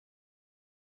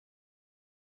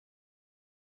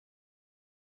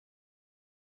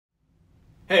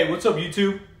Hey, what's up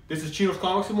YouTube? This is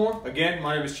Chinocomics&more. Again,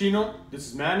 my name is Chino. This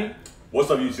is Manny.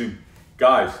 What's up YouTube?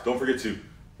 Guys, don't forget to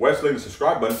click the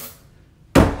subscribe button,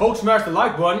 Hulk smash the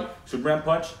like button, Superman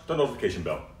punch the notification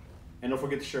bell. and don't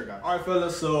forget to share, guys. All right,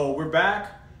 fellas, so we're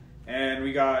back and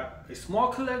we got a small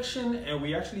collection and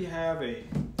we actually have an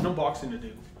unboxing to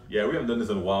do. Yeah, we haven't done this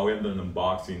in a while. We haven't done an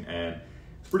unboxing, and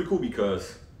it's pretty cool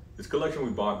because this collection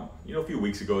we bought, a few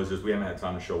weeks ago. It's just we haven't had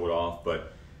time to show it off,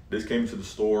 but this came to the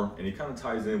store and it kind of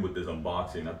ties in with this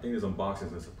unboxing. I think this unboxing is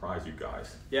gonna surprise you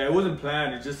guys. Yeah, it wasn't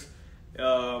planned. It just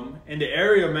in the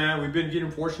area, man, we've been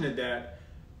getting fortunate that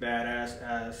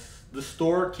as the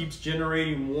store keeps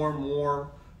generating more and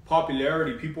more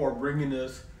popularity, people are bringing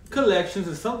us collections,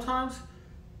 and sometimes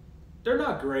they're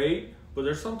not great, but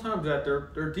there's sometimes that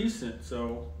they're decent.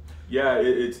 So yeah,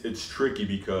 it's tricky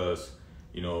because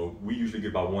we usually get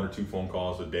about 1 or 2 phone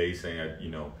calls a day saying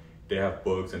that they have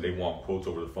books and they want quotes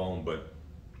over the phone, but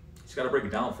you just got to break it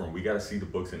down for them. We got to see the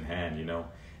books in hand,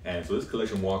 And so this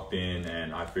collection walked in,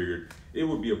 and I figured it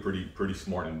would be a pretty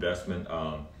smart investment.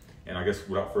 And I guess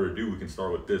without further ado, we can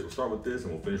start with this. We'll start with this,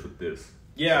 and we'll finish with this.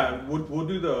 yeah, we'll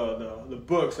do the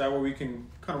books, that way we can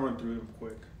kind of run through them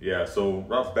quick. Yeah. So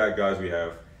right off the bat, guys, we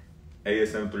have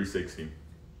ASM 360,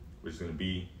 which is going to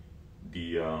be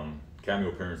the cameo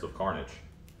appearance of Carnage.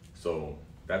 So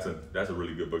that's a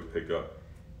really good book to pick up.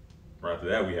 Right after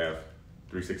that, we have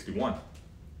 361,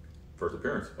 first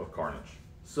appearance of Carnage.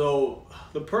 So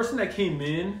the person that came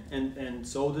in and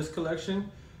sold this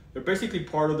collection, they're basically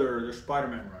part of their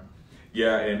Spider-Man run.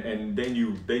 Yeah, and they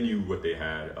knew what they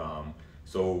had.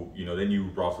 So they knew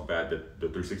right off the bat that the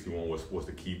 361 was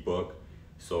the key book.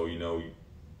 So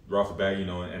right off the bat,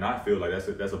 and I feel like that's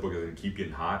a book that's gonna keep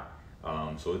getting hot.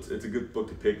 So it's a good book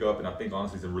to pick up, and I think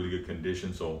honestly it's in really good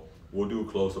condition. So we'll do a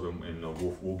close up, and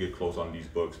we'll get close on these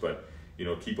books, but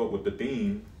keep up with the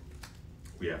theme.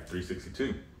 We have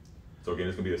 362. So again,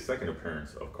 it's gonna be the second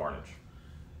appearance of Carnage.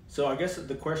 So I guess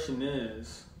the question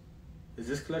is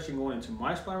this collection going into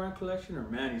my Spider-Man collection or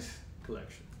Manny's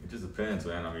collection? It just depends,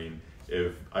 man. I mean,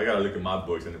 if I gotta look at my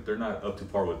books, and if they're not up to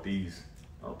par with these,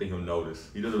 I don't think he'll notice.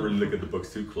 He doesn't really look at the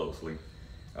books too closely.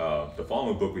 The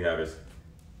following book we have is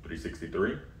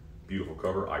 363, beautiful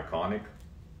cover, iconic,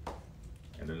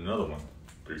 and then another one,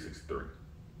 363.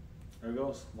 There it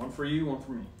goes. One for you, one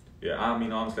for me. Yeah, I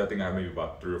mean, honestly, I think I have maybe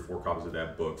about 3 or 4 copies of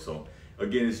that book. So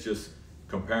again, it's just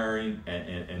comparing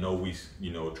and always,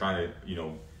 trying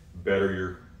to,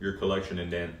 better your collection,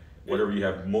 and then whatever you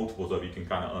have multiples of, you can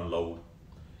kind of unload.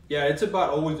 Yeah, it's about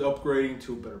always upgrading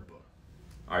to a better book.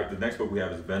 All right, the next book we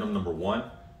have is Venom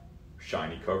 #1,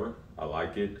 shiny cover. I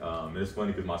like it. And it's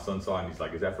funny because my son saw it and he's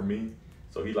like, "Is that for me?"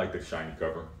 So he liked the shiny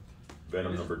cover.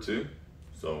 Venom #2.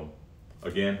 So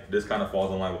again, this kind of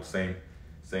falls in line with the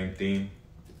same theme.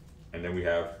 And then we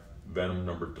have Venom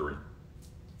 #3.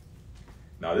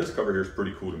 Now this cover here is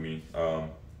pretty cool to me.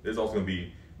 This is also gonna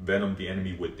be Venom: The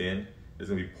Enemy Within. This is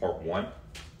gonna be part 1.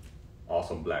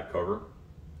 Awesome black cover.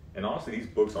 And honestly, these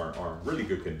books are in really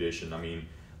good condition. I mean,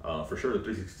 for sure the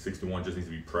 361 just needs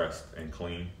to be pressed and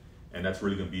clean. And that's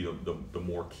really gonna be the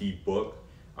more key book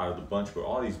out of the bunch. But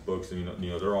all these books,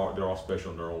 they're all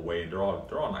special in their own way, and they're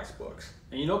all nice books.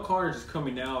 And Carnage is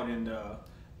coming out in the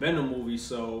Venom movie,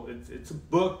 so it's a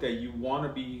book that you want to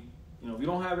be, if you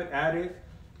don't have it, add it.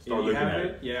 Start looking at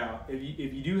it. Yeah.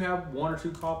 If you do have 1 or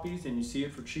 2 copies and you see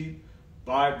it for cheap,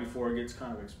 buy it before it gets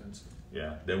kind of expensive.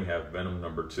 Yeah. Then we have Venom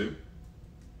 #2.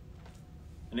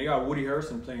 And they got Woody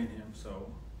Harrelson playing him,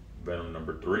 so. Venom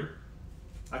 #3.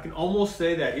 I can almost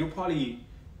say that he'll probably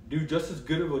do just as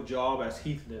good of a job as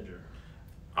Heath Ledger.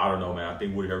 I don't know, man. I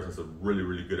think Woody Harrelson's a really,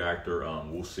 really good actor.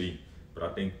 We'll see. But I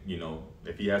think,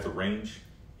 if he has a range,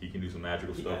 he can do some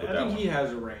magical stuff with that one. I think he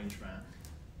has a range, man.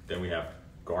 Then we have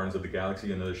Guardians of the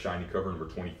Galaxy, another shiny cover,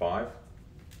 #25.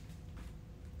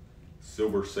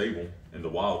 Silver Sable in the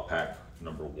Wild Pack,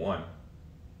 #1.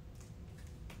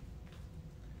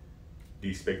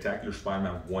 The Spectacular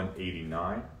Spider-Man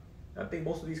 189. I think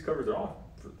most of these covers are all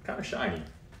kind of shiny,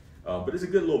 but it's a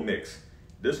good little mix.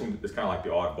 This one is kind of like the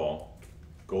oddball.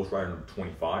 Ghost Rider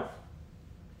 #25.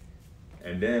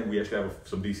 And then we actually have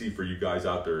some DC for you guys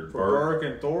out there. For Berg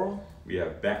and Thor. We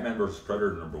have Batman vs.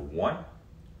 Predator #1.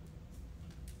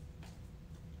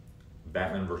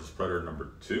 Batman vs. Predator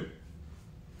 #2.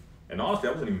 And honestly,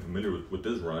 I wasn't even familiar with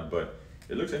this run, but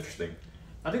it looks interesting.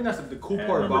 I think that's the cool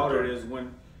part about it is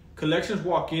when collections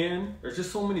walk in, there's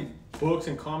just so many books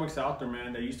and comics out there,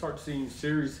 man, that you start seeing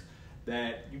series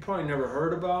that you probably never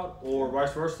heard about, or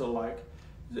vice versa, like,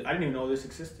 I didn't even know this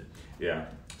existed. Yeah,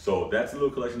 so that's the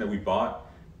little collection that we bought.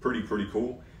 Pretty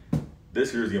cool.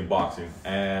 This here is the unboxing,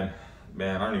 and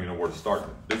man, I don't even know where to start.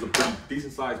 This is a pretty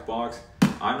decent sized box.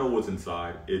 I know what's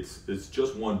inside. It's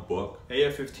just one book.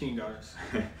 AF-15, guys.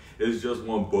 It's just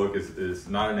one book. It's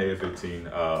not an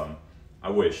AF-15. I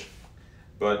wish,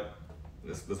 but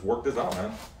let's work this out,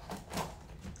 man.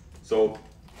 So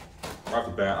right off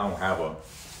the bat, I don't have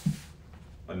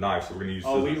a knife, so we're gonna use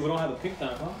scissors. Oh, we don't have a pick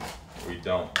knife, huh? We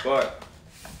don't, but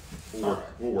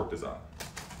we'll work this out.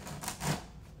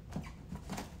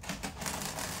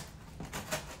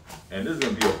 And this is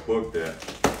gonna be a book that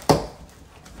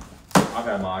I've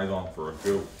had my eyes on for a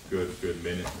good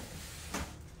minute.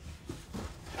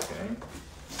 Okay.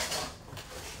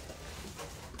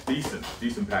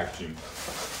 Decent packaging.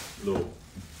 Little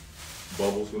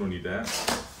bubbles, we don't need that.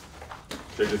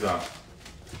 Check this out.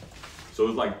 So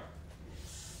it's like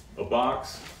a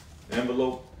box,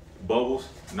 envelope, bubbles,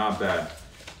 not bad.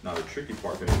 Now the tricky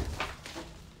part is,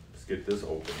 let's get this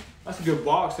open. That's a good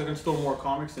box. I can store more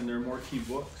comics in there, more key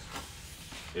books.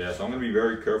 Yeah, so I'm gonna be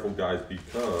very careful, guys,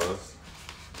 because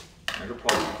I could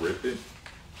probably rip it.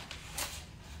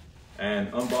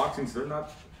 And unboxings, they're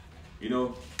not,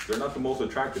 they're not the most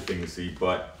attractive thing to see,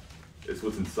 but it's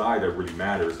what's inside that really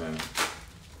matters. And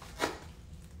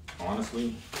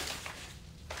honestly,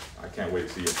 I can't wait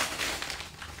to see it.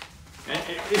 And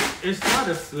it's not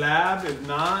a slab. If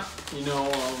not,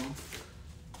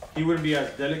 he wouldn't be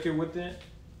as delicate with it.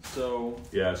 So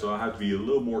yeah, so I have to be a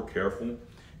little more careful.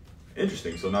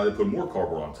 Interesting. So now they put more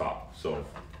cardboard on top. So,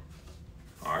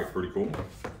 all right, pretty cool.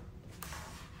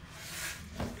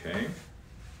 Okay.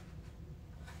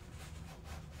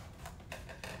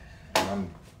 And I'm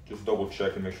just double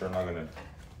checking, make sure I'm not gonna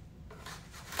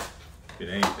get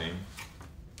anything.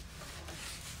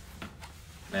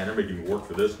 Man, they're making me work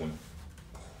for this one.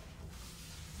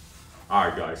 All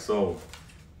right, guys, so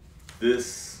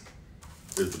this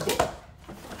is the book,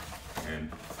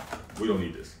 and we don't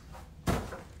need this.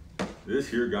 This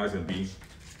here, guys, gonna be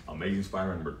Amazing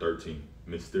Spider-Man number 13,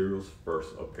 Mysterio's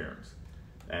first appearance.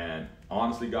 And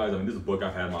honestly, guys, I mean, this is a book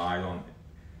I've had my eyes on.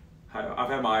 I've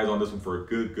had my eyes on this one for a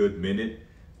good minute.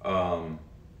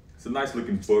 It's a nice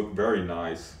looking book, very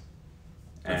nice.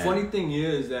 The funny thing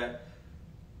is that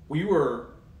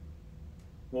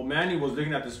Manny was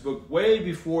looking at this book way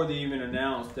before they even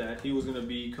announced that he was going to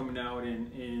be coming out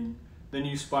in the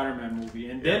new Spider-Man movie,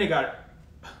 and then it got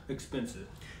expensive.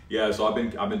 Yeah, so I've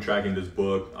been tracking this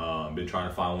book, been trying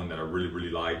to find one that I really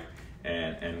like,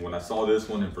 and when I saw this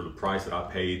one and for the price that I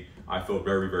paid, I felt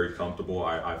very comfortable.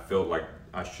 I felt like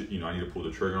I should, I need to pull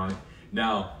the trigger on it.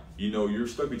 Now, you're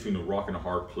stuck between a rock and a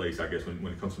hard place, I guess, when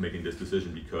it comes to making this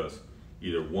decision, because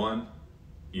either one,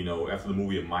 after the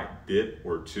movie it might dip,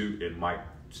 or two, it might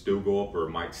still go up or it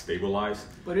might stabilize.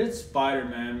 But it's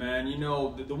Spider-Man, man.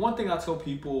 The one thing I tell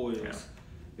people is,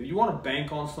 if you want to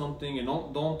bank on something, and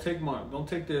don't take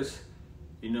this,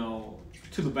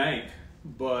 to the bank,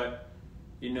 but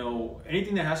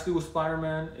anything that has to do with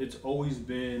Spider-Man, it's always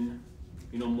been,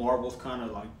 Marvel's kind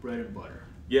of like bread and butter.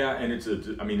 Yeah, and it's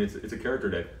a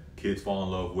character that kids fall in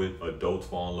love with, adults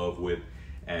fall in love with,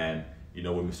 and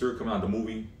when Mysterio came out of the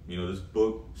movie, this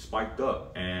book spiked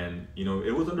up, and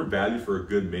it was undervalued for a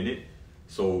good minute,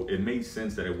 so it made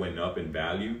sense that it went up in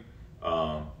value.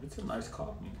 It's a nice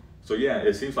copy. So yeah,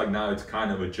 it seems like now it's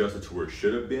kind of adjusted to where it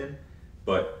should have been,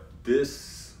 but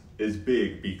this is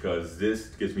big because this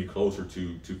gets me closer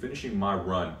to finishing my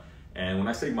run. And when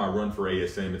I say my run for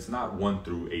ASM, it's not 1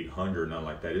 through 800, nothing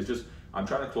like that. It's just I'm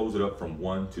trying to close it up from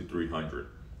 1 to 300,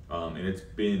 and it's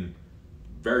been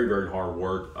very hard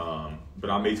work,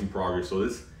 but I made some progress. So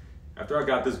after I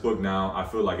got this book now, I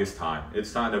feel like it's time.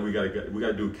 It's time that we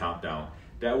gotta do a countdown.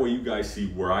 That way you guys see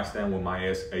where I stand with my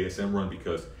ASM run,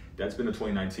 because that's been a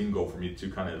 2019 goal for me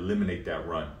to kind of eliminate that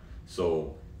run.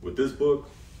 So with this book,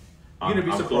 you're gonna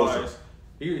be surprised. Closer.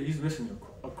 He's missing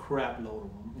a crap load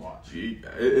of them. Watch.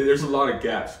 There's a lot of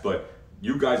gaps, but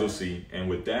you guys will see. And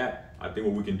with that, I think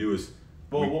what we can do is.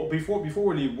 Well, before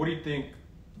we leave, what do you think?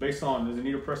 Based on, does it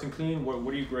need a press and clean? What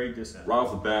do you grade this at? Right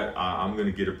off the bat, I'm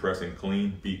gonna get a press and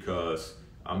clean, because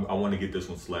I want to get this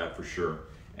one slabbed for sure.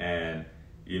 And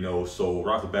so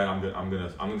right off the bat, I'm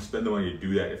gonna spend the money to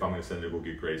do that if I'm gonna send it to go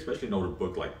get graded, especially an older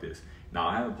book like this. Now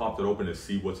I haven't popped it open to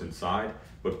see what's inside,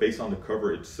 but based on the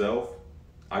cover itself,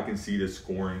 I can see this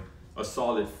scoring a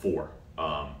solid 4.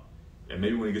 And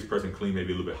maybe when it gets press and clean,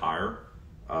 maybe a little bit higher.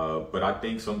 But I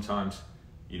think sometimes,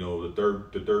 the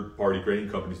third party grading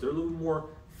companies, they're a little more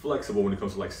flexible when it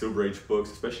comes to like Silver Age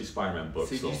books, especially Spider-Man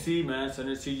books. CGC, man, send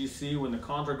it to CGC when the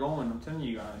cons are going. I'm telling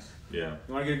you guys. Yeah.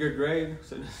 You want to get a good grade?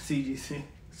 Send it to CGC.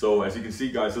 So as you can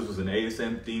see, guys, this was an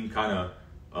ASM themed kind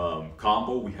of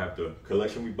combo. We have the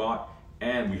collection we bought,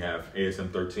 and we have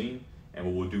ASM 13. And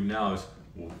what we'll do now is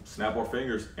we'll snap our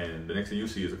fingers, and the next thing you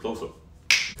see is a close-up.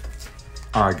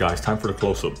 All right, guys, time for the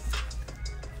close-up.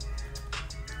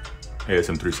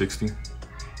 ASM 360.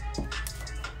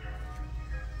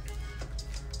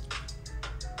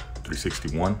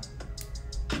 361.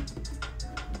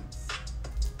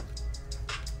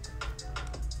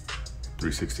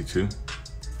 362.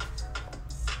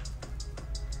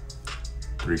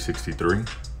 363.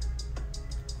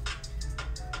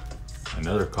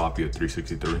 Another copy of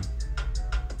 363.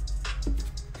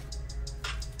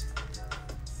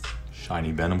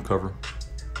 Shiny Venom cover.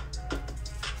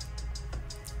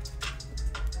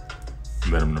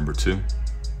 Venom number 2.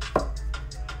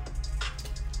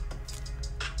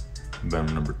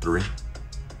 Venom number 3.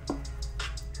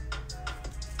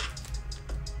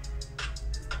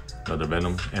 Another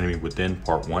Venom, Enemy Within,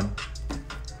 Part 1.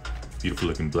 Beautiful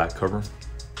looking black cover.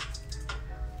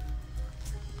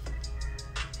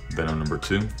 Venom number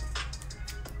 2.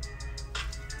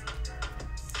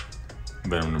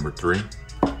 Venom number 3.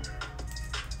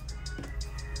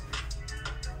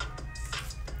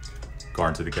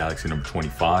 Guardians of the Galaxy number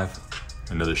 25.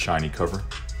 Another shiny cover.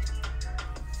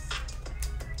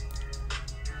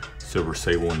 Silver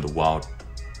Sable in the Wild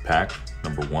Pack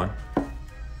number 1.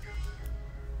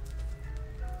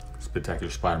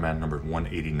 Spectacular Spider-Man number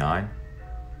 189.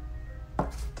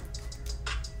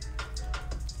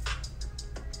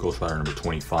 Ghost Rider number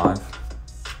 25.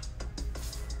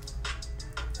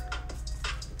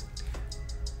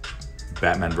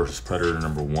 Batman vs. Predator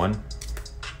number 1.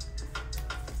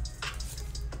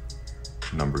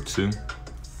 Number 2.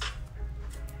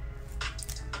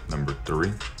 Number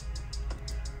 3.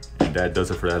 And that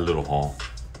does it for that little haul.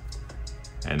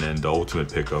 And then the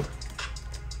ultimate pickup.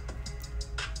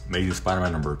 Amazing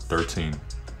Spider-Man number 13.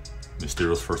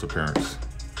 Mysterio's first appearance.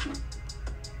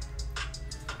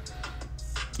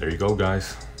 There you go,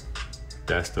 guys.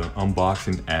 That's the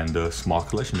unboxing and the small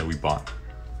collection that we bought.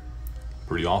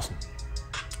 Pretty awesome.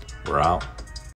 We're out.